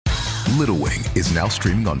Little Wing is now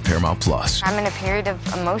streaming on Paramount Plus. I'm in a period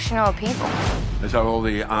of emotional upheaval. Is that all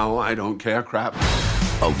the I don't care crap?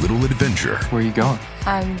 A little adventure. Where are you going?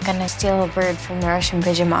 I'm gonna steal a bird from the Russian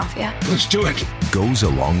pigeon mafia. Let's do it. Goes a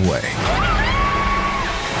long way.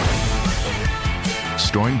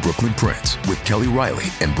 Starring Brooklyn Prince with Kelly Riley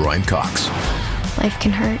and Brian Cox. Life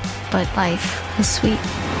can hurt, but life is sweet.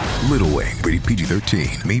 Little Wing, rated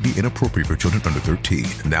PG-13, may be inappropriate for children under 13.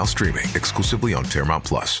 Now streaming exclusively on Paramount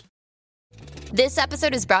Plus. This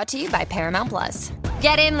episode is brought to you by Paramount Plus.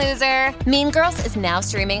 Get in, loser! Mean Girls is now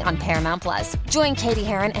streaming on Paramount Plus. Join Katie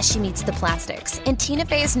Heron as she meets the plastics in Tina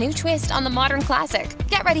Fey's new twist on the modern classic.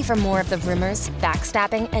 Get ready for more of the rumors,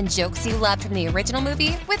 backstabbing, and jokes you loved from the original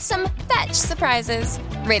movie with some fetch surprises.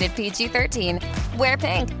 Rated PG-13. Wear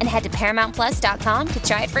pink and head to ParamountPlus.com to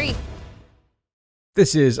try it free.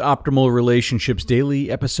 This is Optimal Relationships Daily,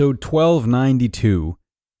 episode 1292.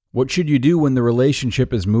 What should you do when the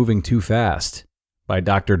relationship is moving too fast? By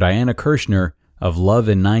Dr. Diana Kirschner of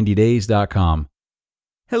loveiN90days.com.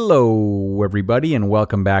 Hello, everybody, and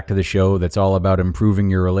welcome back to the show that's all about improving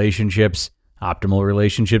your relationships, Optimal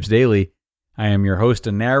Relationships Daily. I am your host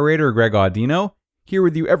and narrator, Greg Audino, here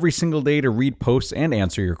with you every single day to read posts and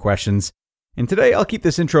answer your questions. And today I'll keep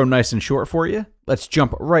this intro nice and short for you. Let's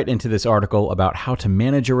jump right into this article about how to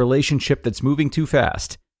manage a relationship that's moving too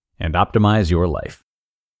fast and optimize your life.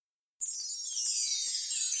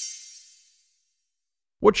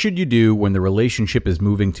 What should you do when the relationship is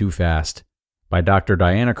moving too fast? By Dr.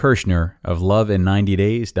 Diana Kirschner of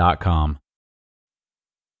loveiN90days.com.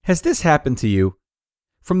 Has this happened to you?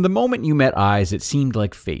 From the moment you met eyes, it seemed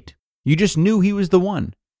like fate. You just knew he was the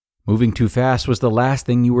one. Moving too fast was the last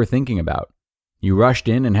thing you were thinking about. You rushed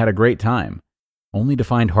in and had a great time, only to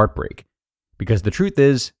find heartbreak. Because the truth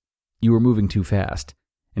is, you were moving too fast.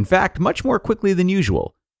 In fact, much more quickly than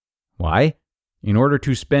usual. Why? In order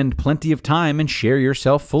to spend plenty of time and share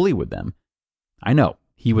yourself fully with them. I know,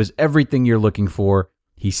 he was everything you're looking for.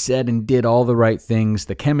 He said and did all the right things.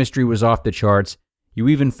 The chemistry was off the charts. You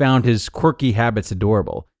even found his quirky habits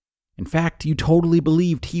adorable. In fact, you totally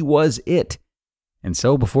believed he was it. And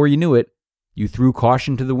so, before you knew it, you threw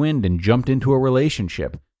caution to the wind and jumped into a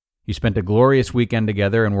relationship. You spent a glorious weekend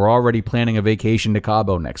together and were already planning a vacation to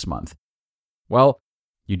Cabo next month. Well,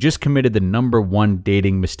 you just committed the number one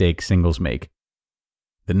dating mistake singles make.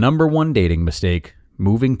 The number one dating mistake,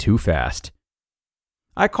 moving too fast.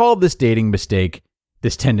 I call this dating mistake,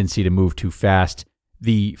 this tendency to move too fast,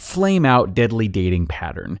 the flame-out deadly dating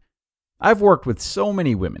pattern. I've worked with so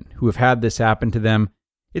many women who have had this happen to them.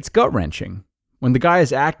 It's gut-wrenching. When the guy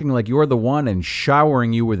is acting like you're the one and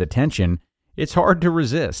showering you with attention, it's hard to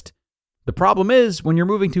resist. The problem is, when you're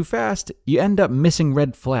moving too fast, you end up missing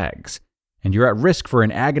red flags, and you're at risk for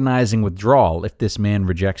an agonizing withdrawal if this man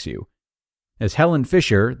rejects you. As Helen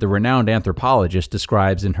Fisher, the renowned anthropologist,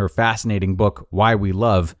 describes in her fascinating book, Why We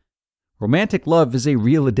Love, romantic love is a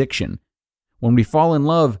real addiction. When we fall in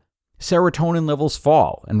love, serotonin levels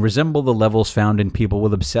fall and resemble the levels found in people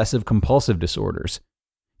with obsessive-compulsive disorders.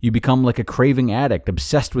 You become like a craving addict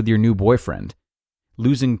obsessed with your new boyfriend.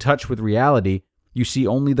 Losing touch with reality, you see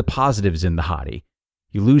only the positives in the hottie.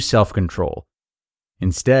 You lose self-control.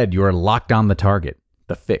 Instead, you are locked on the target,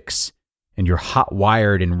 the fix, and you're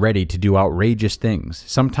hot-wired and ready to do outrageous things,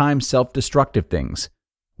 sometimes self-destructive things,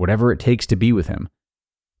 whatever it takes to be with him.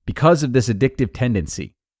 Because of this addictive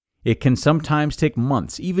tendency, it can sometimes take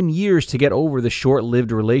months, even years, to get over the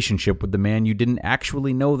short-lived relationship with the man you didn't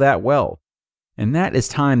actually know that well. And that is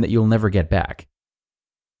time that you'll never get back.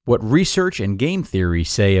 What research and game theory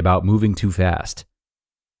say about moving too fast.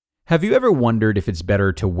 Have you ever wondered if it's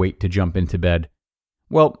better to wait to jump into bed?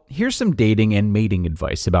 Well, here's some dating and mating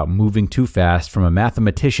advice about moving too fast from a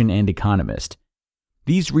mathematician and economist.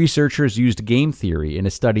 These researchers used game theory in a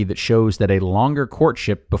study that shows that a longer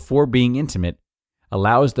courtship before being intimate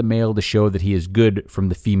allows the male to show that he is good from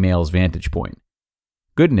the female's vantage point.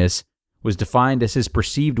 Goodness was defined as his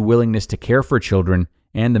perceived willingness to care for children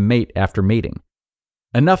and the mate after mating.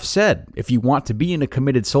 Enough said if you want to be in a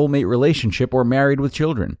committed soulmate relationship or married with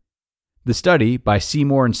children. The study, by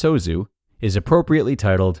Seymour and Sozu, is appropriately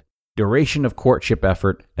titled Duration of Courtship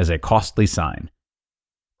Effort as a Costly Sign.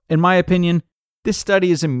 In my opinion, this study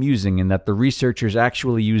is amusing in that the researchers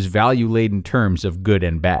actually use value-laden terms of good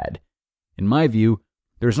and bad. In my view,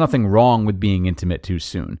 there's nothing wrong with being intimate too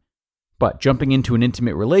soon. But jumping into an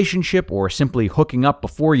intimate relationship or simply hooking up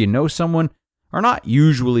before you know someone are not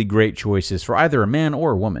usually great choices for either a man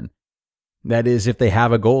or a woman. That is, if they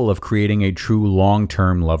have a goal of creating a true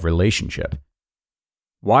long-term love relationship.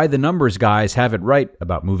 Why the numbers guys have it right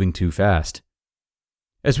about moving too fast.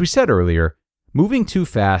 As we said earlier, Moving too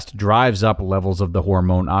fast drives up levels of the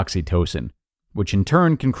hormone oxytocin, which in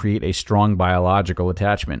turn can create a strong biological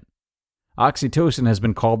attachment. Oxytocin has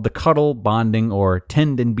been called the cuddle, bonding, or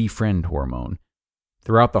tend and befriend hormone.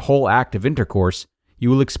 Throughout the whole act of intercourse, you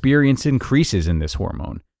will experience increases in this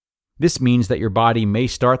hormone. This means that your body may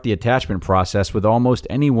start the attachment process with almost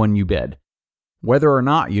anyone you bed. Whether or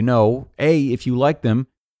not you know, A, if you like them,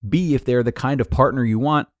 B, if they're the kind of partner you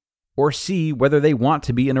want, or C, whether they want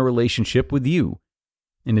to be in a relationship with you.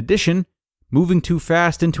 In addition, moving too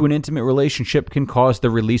fast into an intimate relationship can cause the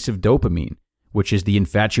release of dopamine, which is the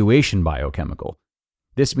infatuation biochemical.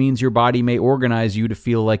 This means your body may organize you to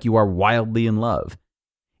feel like you are wildly in love,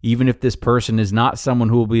 even if this person is not someone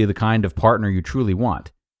who will be the kind of partner you truly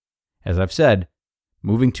want. As I've said,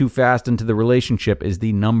 moving too fast into the relationship is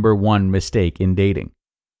the number one mistake in dating.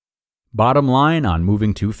 Bottom line on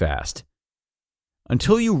moving too fast.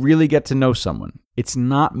 Until you really get to know someone, it's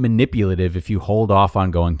not manipulative if you hold off on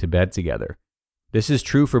going to bed together. This is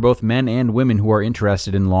true for both men and women who are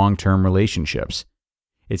interested in long-term relationships.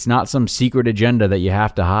 It's not some secret agenda that you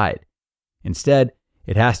have to hide. Instead,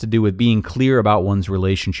 it has to do with being clear about one's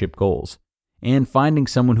relationship goals and finding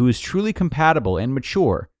someone who is truly compatible and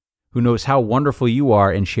mature, who knows how wonderful you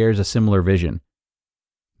are and shares a similar vision.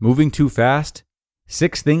 Moving too fast?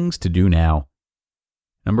 6 things to do now.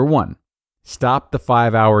 Number 1. Stop the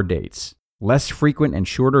 5-hour dates. Less frequent and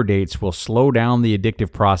shorter dates will slow down the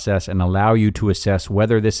addictive process and allow you to assess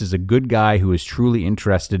whether this is a good guy who is truly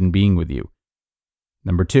interested in being with you.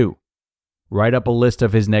 Number 2. Write up a list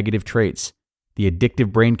of his negative traits. The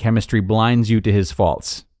addictive brain chemistry blinds you to his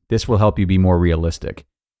faults. This will help you be more realistic.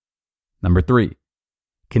 Number 3.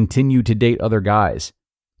 Continue to date other guys.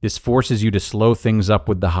 This forces you to slow things up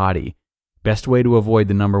with the hottie. Best way to avoid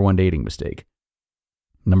the number 1 dating mistake.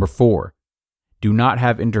 Number 4. Do not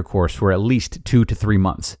have intercourse for at least 2 to 3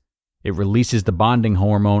 months. It releases the bonding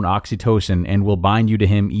hormone oxytocin and will bind you to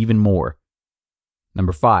him even more.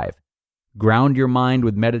 Number 5. Ground your mind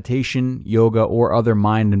with meditation, yoga, or other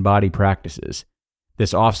mind and body practices.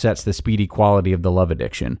 This offsets the speedy quality of the love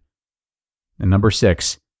addiction. And number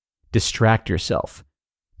 6. Distract yourself.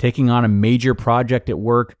 Taking on a major project at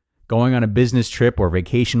work, going on a business trip, or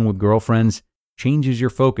vacation with girlfriends changes your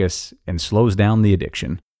focus and slows down the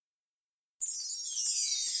addiction.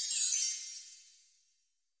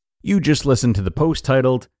 You just listened to the post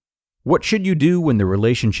titled, "What Should You Do When the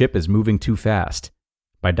Relationship is Moving Too Fast?"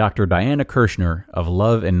 by Dr. Diana Kirschner of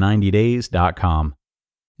lovein90days.com.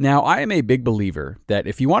 Now, I am a big believer that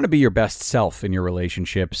if you want to be your best self in your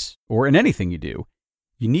relationships, or in anything you do,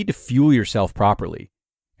 you need to fuel yourself properly.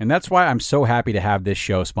 And that's why I'm so happy to have this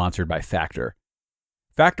show sponsored by Factor.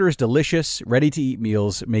 Factor's delicious, ready-to-eat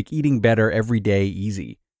meals make eating better every day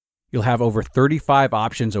easy. You'll have over 35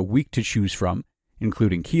 options a week to choose from,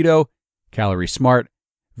 including keto, calorie smart,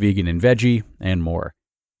 vegan and veggie, and more.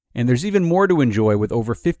 And there's even more to enjoy with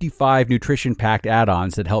over 55 nutrition-packed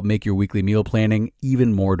add-ons that help make your weekly meal planning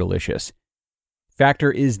even more delicious.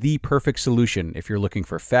 Factor is the perfect solution if you're looking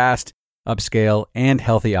for fast, upscale, and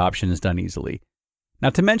healthy options done easily.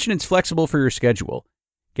 Not to mention it's flexible for your schedule.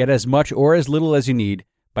 Get as much or as little as you need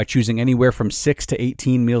by choosing anywhere from 6 to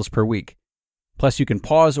 18 meals per week. Plus, you can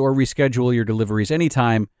pause or reschedule your deliveries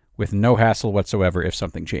anytime with no hassle whatsoever if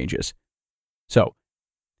something changes. So,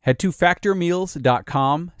 head to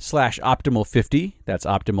factormeals.com/optimal50, that's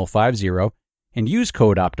optimal50, and use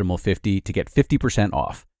code optimal50 to get 50%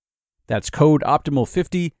 off. That's code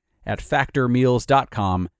optimal50 at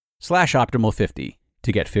factormeals.com/optimal50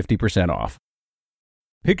 to get 50% off.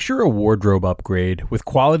 Picture a wardrobe upgrade with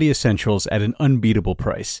quality essentials at an unbeatable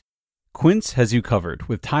price. Quince has you covered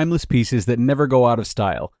with timeless pieces that never go out of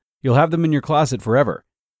style. You'll have them in your closet forever.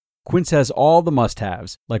 Quince has all the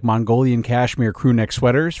must-haves, like Mongolian cashmere crewneck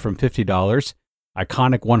sweaters from $50,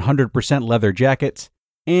 iconic 100% leather jackets,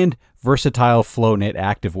 and versatile flow-knit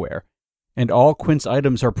activewear. And all Quince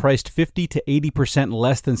items are priced 50 to 80%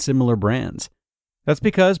 less than similar brands. That's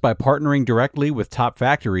because by partnering directly with top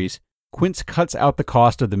factories, Quince cuts out the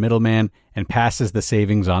cost of the middleman and passes the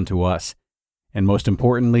savings on to us. And most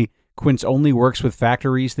importantly, Quince only works with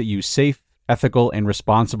factories that use safe, ethical, and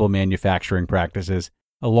responsible manufacturing practices,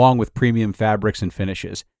 along with premium fabrics and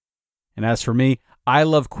finishes. And as for me, I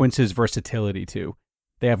love Quince's versatility too.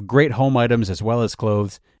 They have great home items as well as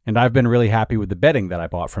clothes, and I've been really happy with the bedding that I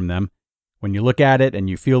bought from them. When you look at it and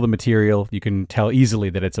you feel the material, you can tell easily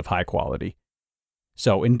that it's of high quality.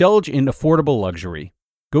 So indulge in affordable luxury.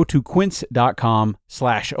 Go to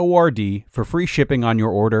quince.com/ORD for free shipping on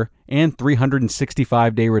your order and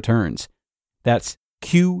 365-day returns. That's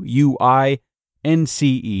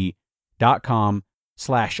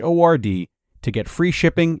QUINCE.com/ORD to get free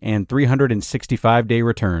shipping and 365-day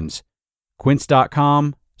returns.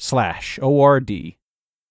 Quince.com/ORD.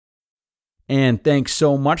 And thanks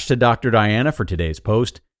so much to Dr. Diana for today's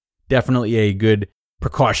post. Definitely a good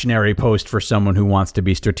precautionary post for someone who wants to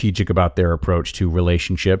be strategic about their approach to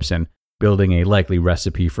relationships and building a likely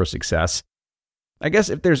recipe for success. I guess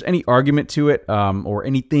if there's any argument to it, or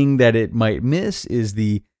anything that it might miss, is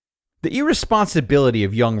the irresponsibility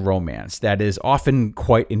of young romance that is often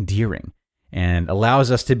quite endearing and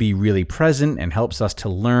allows us to be really present and helps us to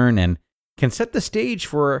learn and can set the stage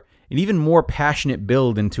for an even more passionate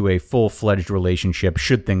build into a full-fledged relationship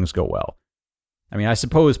should things go well. I mean, I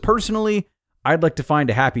suppose personally, I'd like to find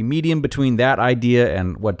a happy medium between that idea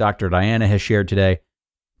and what Dr. Diana has shared today.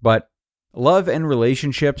 But love and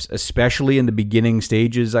relationships, especially in the beginning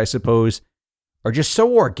stages, I suppose, are just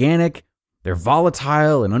so organic, they're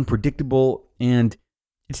volatile and unpredictable, and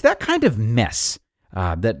it's that kind of mess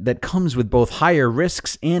that comes with both higher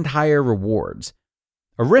risks and higher rewards.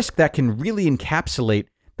 A risk that can really encapsulate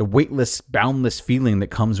the weightless, boundless feeling that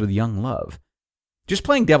comes with young love. Just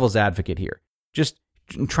playing devil's advocate here. Just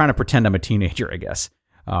trying to pretend I'm a teenager, I guess.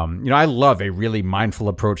 I love a really mindful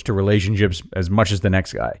approach to relationships as much as the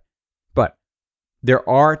next guy. But there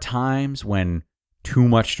are times when too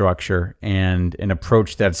much structure and an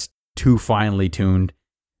approach that's too finely tuned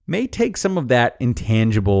may take some of that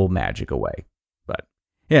intangible magic away. But,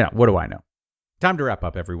 what do I know? Time to wrap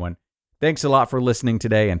up, everyone. Thanks a lot for listening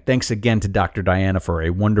today, and thanks again to Dr. Diana for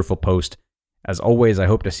a wonderful post. As always, I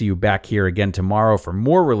hope to see you back here again tomorrow for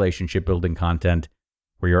more relationship building content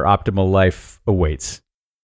where your optimal life awaits.